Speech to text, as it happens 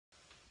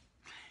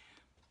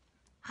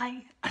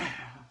Hi,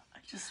 I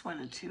just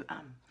wanted to,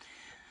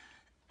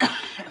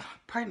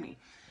 pardon me,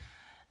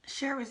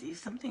 share with you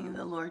something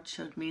the Lord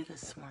showed me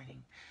this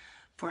morning.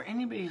 For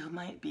anybody who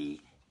might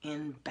be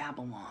in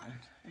Babylon,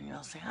 and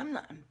you'll say, I'm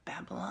not in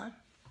Babylon,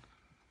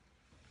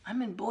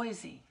 I'm in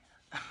Boise.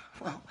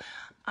 Well,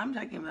 I'm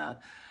talking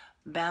about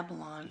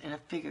Babylon in a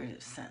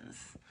figurative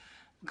sense.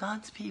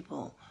 God's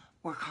people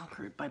were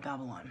conquered by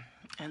Babylon,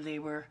 and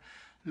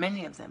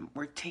many of them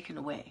were taken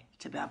away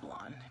to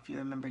Babylon. If you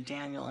remember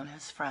Daniel and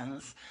his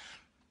friends,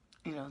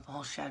 the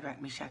whole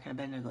Shadrach, Meshach, and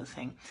Abednego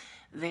thing,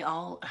 they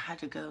all had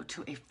to go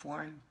to a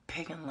foreign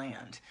pagan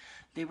land.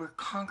 They were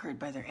conquered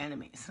by their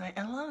enemies.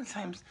 And a lot of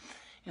times,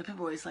 people are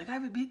always like, I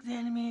rebuke the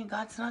enemy and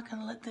God's not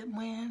going to let them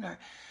win, or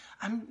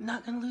I'm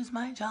not going to lose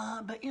my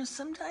job. But,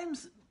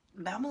 sometimes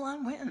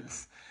Babylon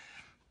wins.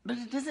 But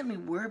it doesn't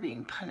mean we're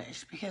being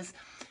punished, because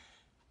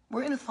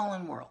we're in a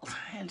fallen world.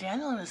 And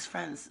Daniel and his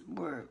friends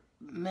were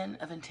men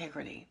of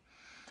integrity.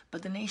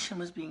 But the nation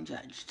was being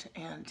judged,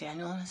 and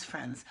Daniel and his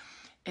friends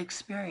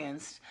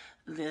experienced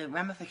the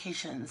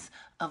ramifications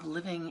of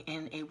living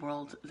in a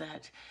world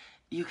that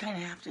you kind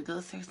of have to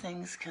go through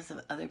things because of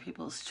other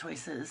people's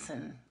choices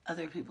and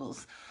other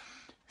people's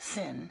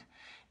sin.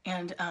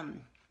 And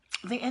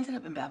they ended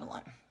up in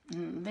Babylon.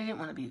 They didn't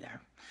want to be there.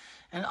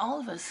 And all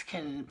of us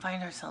can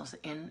find ourselves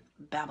in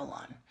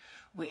Babylon.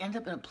 We end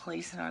up in a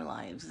place in our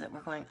lives that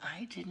we're going,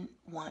 I didn't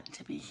want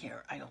to be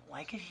here. I don't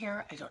like it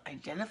here. I don't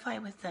identify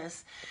with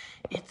this.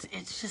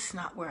 It's just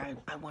not where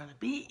I want to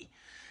be.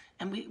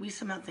 And we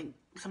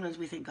sometimes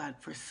we think God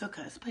forsook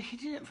us, but he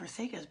didn't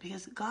forsake us,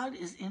 because God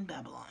is in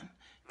Babylon.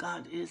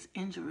 God is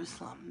in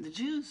Jerusalem. The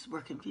Jews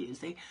were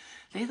confused.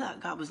 They thought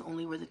God was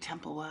only where the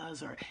temple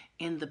was, or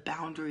in the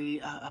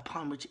boundary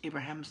upon which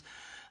Abraham's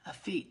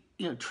feet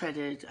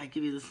treaded. I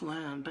give you this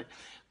land. But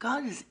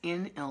God is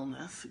in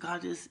illness.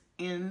 God is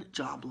in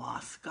job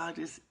loss. God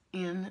is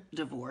in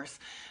divorce.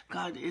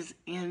 God is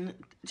in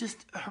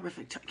just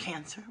horrific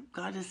cancer.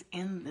 God is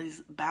in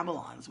these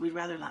Babylons we'd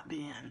rather not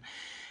be in.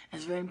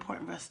 It's very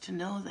important for us to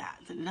know that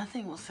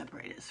nothing will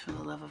separate us from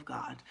the love of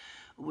God,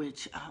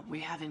 which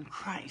we have in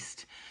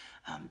Christ.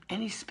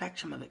 Any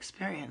spectrum of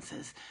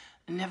experiences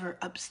never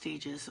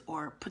upstages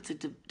or puts a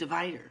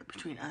divider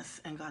between us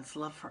and God's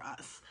love for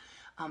us.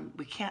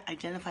 We can't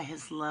identify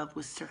his love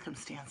with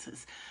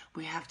circumstances.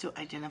 We have to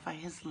identify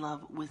his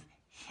love with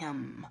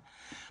him.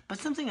 But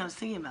something I was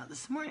thinking about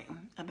this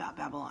morning about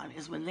Babylon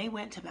is when they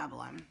went to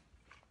Babylon,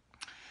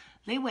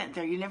 they went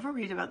there. You never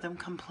read about them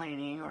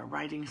complaining or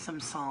writing some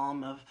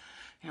psalm of,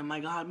 my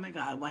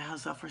God, why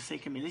hast thou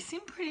forsaken me? They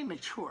seemed pretty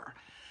mature,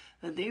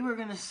 that they were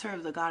going to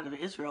serve the God of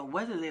Israel,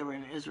 whether they were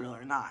in Israel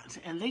or not.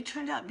 And they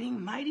turned out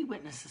being mighty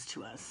witnesses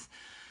to us.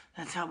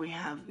 That's how we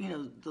have,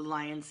 the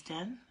lion's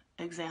den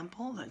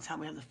example. That's how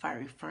we have the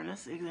fiery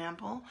furnace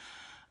example.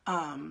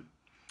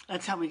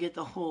 That's how we get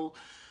the whole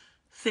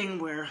thing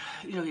where,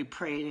 he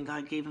prayed and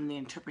God gave him the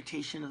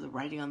interpretation of the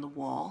writing on the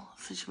wall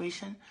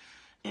situation.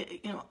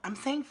 I'm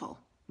thankful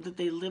that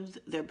they lived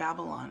their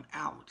Babylon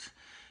out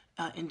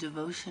in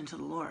devotion to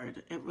the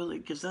Lord. It really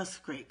gives us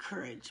great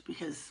courage,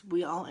 because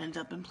we all end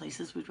up in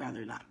places we'd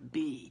rather not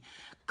be.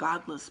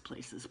 Godless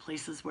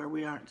places where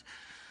we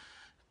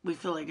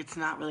feel like it's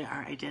not really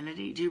our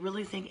identity. Do you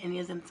really think any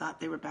of them thought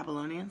they were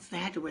Babylonians? They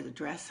had to wear the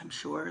dress, I'm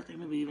sure. They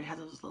maybe even had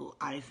those little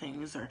eye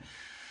things, or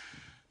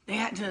they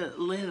had to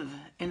live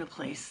in a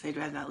place they'd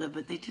rather not live,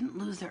 but they didn't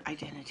lose their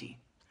identity.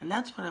 And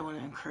that's what I want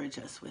to encourage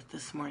us with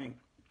this morning,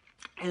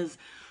 is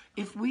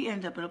if we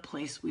end up in a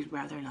place we'd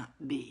rather not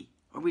be,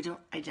 or we don't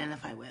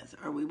identify with,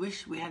 or we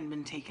wish we hadn't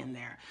been taken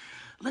there,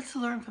 let's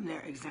learn from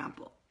their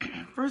example.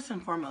 First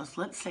and foremost,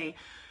 let's say,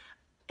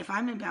 if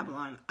I'm in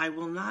Babylon, I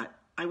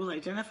will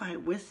identify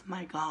with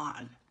my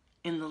God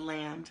in the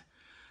land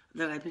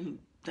that I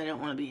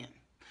don't want to be in.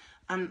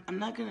 I'm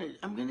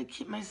going to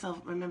keep myself,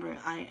 remember,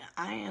 I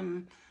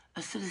am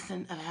a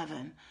citizen of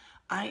heaven.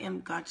 I am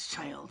God's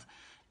child.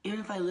 Even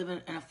if I live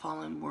in a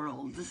fallen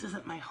world, this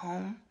isn't my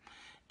home,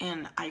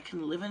 and I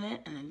can live in it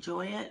and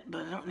enjoy it,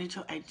 but I don't need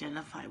to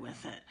identify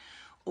with it.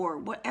 Or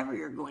whatever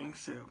you're going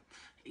through,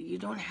 you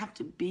don't have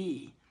to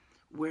be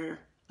where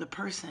the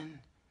person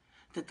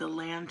that the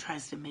land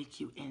tries to make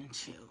you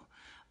into.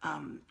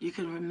 You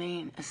can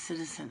remain a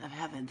citizen of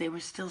heaven. They were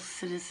still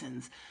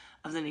citizens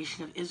of the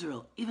nation of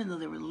Israel, even though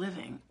they were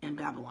living in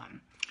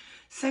Babylon.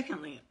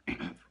 Secondly,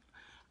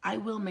 I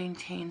will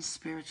maintain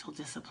spiritual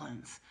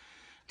disciplines.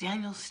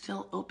 Daniel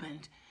still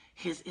opened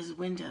his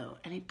window,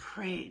 and he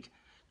prayed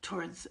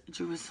towards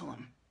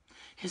Jerusalem.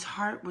 His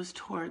heart was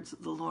towards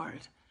the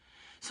Lord.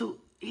 So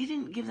he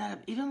didn't give that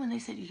up. Even when they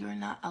said, you're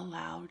not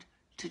allowed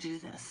to do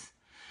this,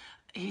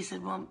 he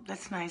said, well,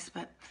 that's nice,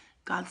 but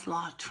God's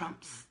law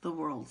trumps the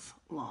world's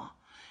law.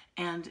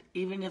 And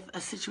even if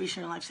a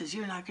situation in your life says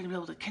you're not going to be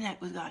able to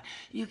connect with God,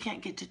 you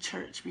can't get to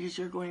church because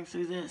you're going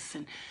through this,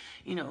 and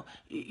you're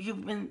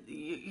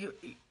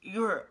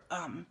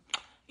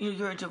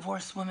a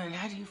divorced woman.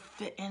 How do you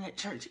fit in at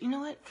church? You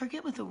know what?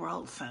 Forget what the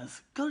world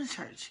says. Go to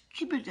church.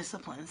 Keep your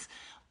disciplines.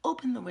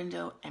 Open the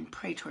window and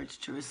pray towards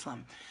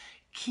Jerusalem.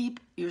 Keep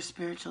your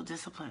spiritual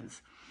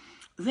disciplines.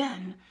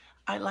 Then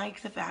I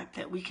like the fact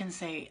that we can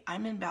say,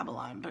 I'm in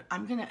Babylon, but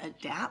I'm going to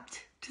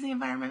adapt to the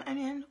environment I'm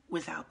in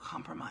without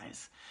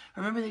compromise.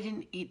 Remember, they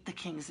didn't eat the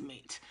king's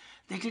meat.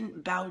 They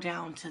didn't bow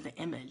down to the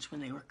image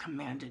when they were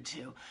commanded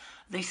to.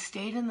 They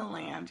stayed in the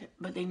land,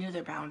 but they knew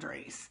their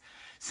boundaries.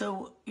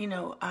 So,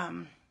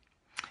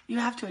 you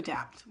have to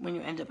adapt when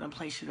you end up in a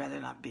place you'd rather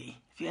not be.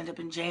 If you end up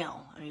in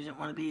jail and you didn't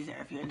want to be there,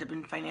 if you end up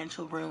in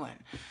financial ruin,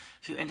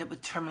 if you end up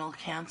with terminal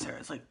cancer,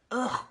 it's like,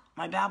 ugh,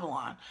 my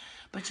Babylon.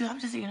 But you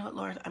have to say, you know what,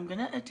 Lord, I'm going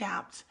to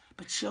adapt,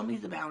 but show me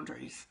the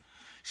boundaries.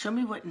 Show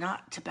me what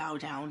not to bow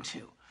down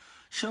to.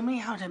 Show me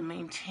how to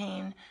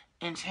maintain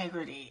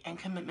integrity and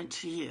commitment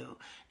to you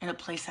in a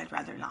place I'd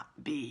rather not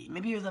be.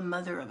 Maybe you're the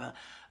mother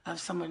of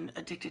someone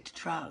addicted to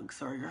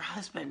drugs, or your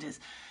husband has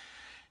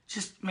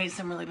just made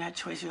some really bad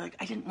choice. You're like,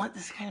 I didn't want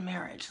this kind of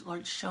marriage.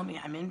 Lord, show me.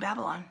 I'm in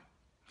Babylon.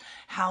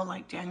 How,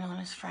 like Daniel and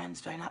his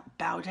friends, do I not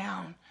bow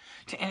down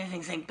to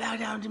anything, saying, bow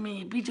down to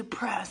me, be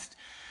depressed,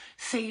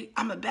 say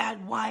I'm a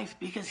bad wife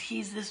because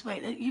he's this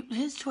way.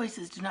 His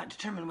choices do not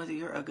determine whether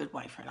you're a good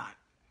wife or not,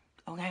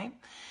 okay?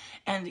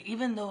 And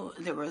even though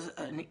there was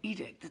an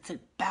edict that said,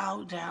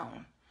 bow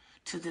down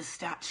to this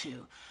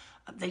statue,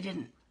 they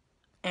didn't.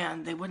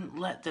 And they wouldn't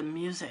let the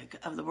music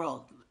of the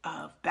world,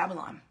 of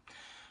Babylon,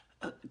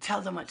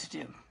 tell them what to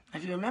do.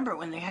 If you remember,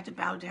 when they had to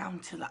bow down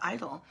to the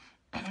idol,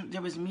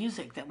 there was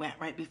music that went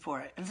right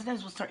before it. And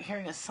sometimes we'll start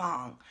hearing a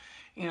song,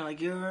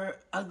 like you're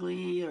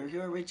ugly, or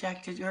you're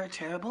rejected, you're a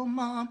terrible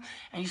mom,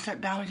 and you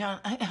start bowing down,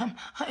 I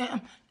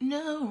am.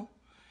 No.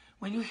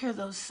 When you hear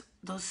those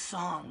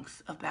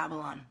songs of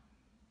Babylon,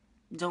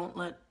 don't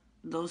let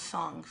those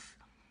songs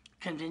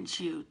convince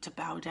you to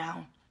bow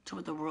down to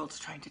what the world's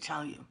trying to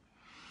tell you.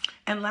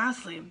 And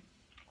lastly,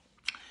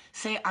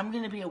 say, I'm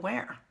going to be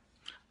aware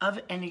of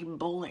any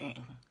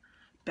bullying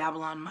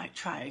Babylon might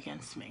try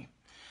against me.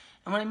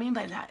 And what I mean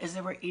by that is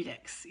there were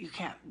edicts. You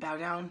can't bow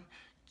down.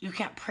 You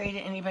can't pray to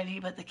anybody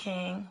but the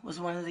king was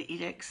one of the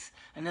edicts.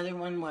 Another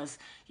one was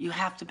you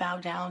have to bow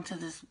down to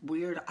this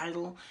weird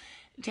idol.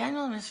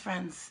 Daniel and his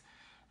friends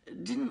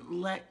didn't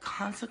let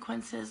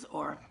consequences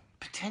or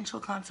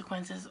potential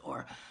consequences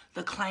or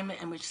the climate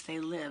in which they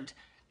lived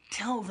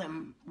tell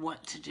them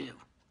what to do.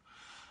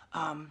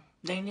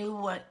 They knew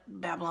what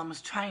Babylon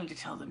was trying to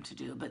tell them to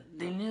do, but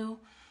they knew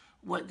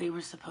what they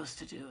were supposed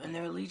to do, and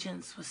their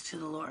allegiance was to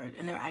the Lord,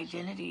 and their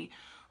identity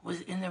was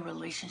in their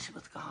relationship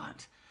with God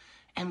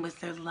and with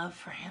their love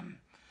for him.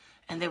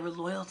 And they were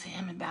loyal to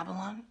him in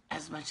Babylon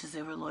as much as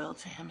they were loyal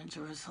to him in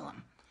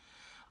Jerusalem.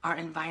 Our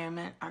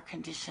environment, our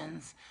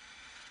conditions,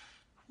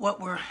 what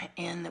we're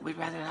in that we'd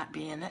rather not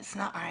be in, that's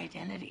not our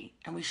identity,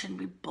 and we shouldn't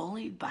be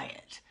bullied by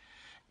it.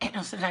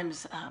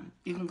 Sometimes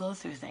you can go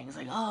through things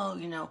like,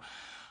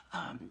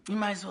 you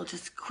might as well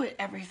just quit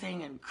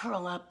everything and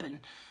curl up and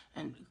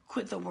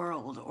quit the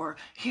world, or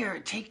here,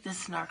 take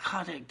this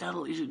narcotic,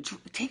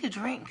 take a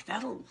drink,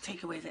 that'll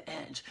take away the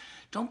edge.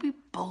 Don't be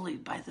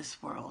bullied by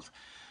this world.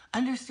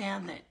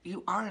 Understand that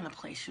you are in a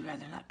place you'd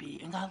rather not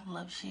be, and God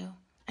loves you,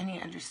 and he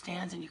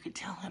understands, and you could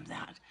tell him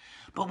that.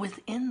 But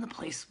within the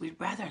place we'd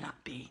rather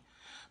not be,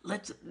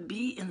 let's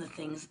be in the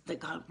things that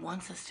God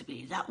wants us to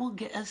be. That will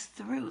get us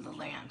through the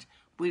land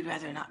we'd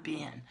rather not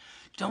be in.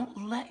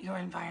 Don't let your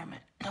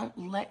environment, don't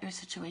let your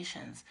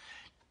situations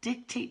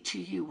dictate to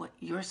you what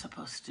you're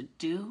supposed to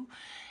do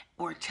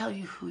or tell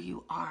you who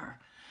you are.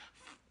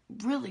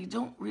 Really,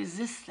 don't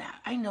resist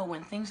that. I know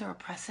when things are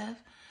oppressive,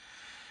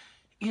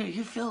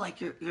 you feel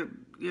like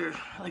you're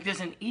like there's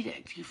an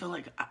edict. You feel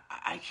like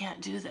I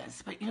can't do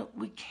this, but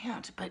we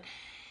can't. But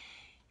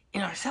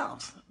in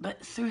ourselves,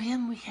 but through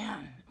him we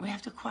can. We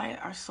have to quiet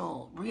our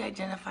soul,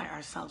 re-identify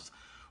ourselves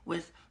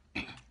with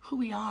who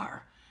we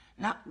are,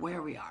 not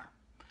where we are,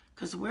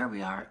 because where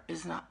we are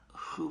is not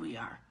who we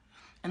are.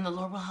 And the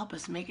Lord will help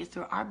us make it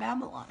through our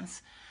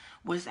Babylons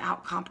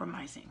without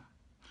compromising.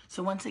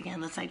 So once again,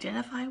 let's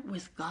identify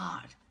with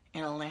God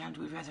in a land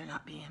we'd rather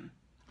not be in.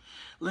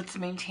 Let's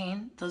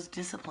maintain those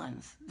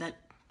disciplines that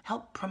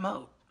help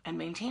promote and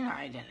maintain our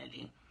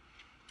identity.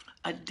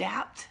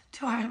 Adapt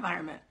to our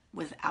environment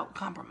without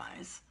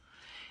compromise.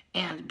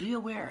 And be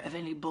aware of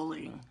any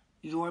bullying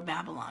your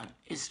Babylon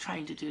is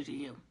trying to do to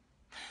you.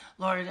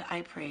 Lord,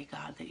 I pray,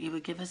 God, that you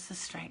would give us the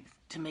strength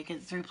to make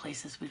it through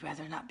places we'd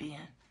rather not be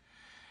in.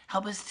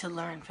 Help us to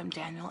learn from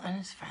Daniel and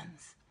his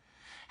friends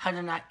how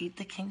to not eat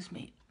the king's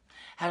meat,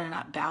 how to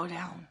not bow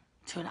down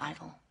to an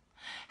idol,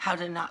 how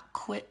to not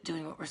quit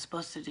doing what we're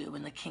supposed to do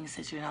when the king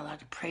says you're not allowed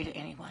to pray to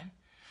anyone.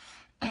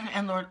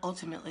 And Lord,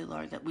 ultimately,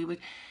 Lord, that we would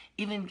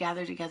even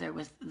gather together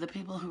with the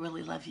people who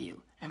really love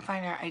you and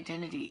find our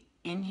identity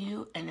in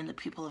you and in the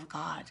people of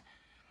God.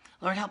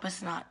 Lord, help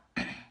us not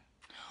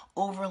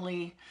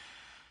overly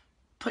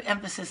put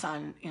emphasis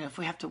on, if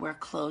we have to wear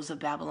clothes of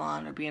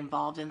Babylon or be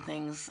involved in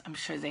things. I'm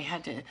sure they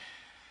had to,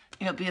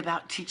 be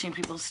about teaching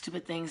people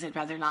stupid things they'd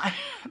rather not.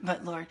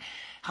 But Lord,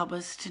 help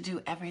us to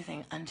do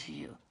everything unto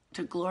you,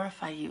 to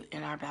glorify you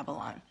in our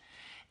Babylon,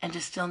 and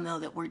to still know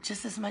that we're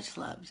just as much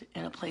loved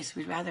in a place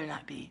we'd rather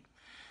not be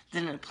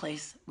than in a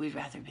place we'd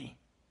rather be.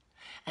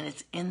 And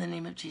it's in the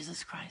name of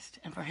Jesus Christ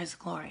and for his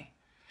glory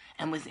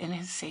and within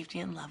his safety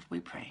and love we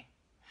pray.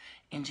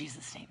 In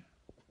Jesus' name,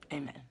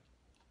 amen.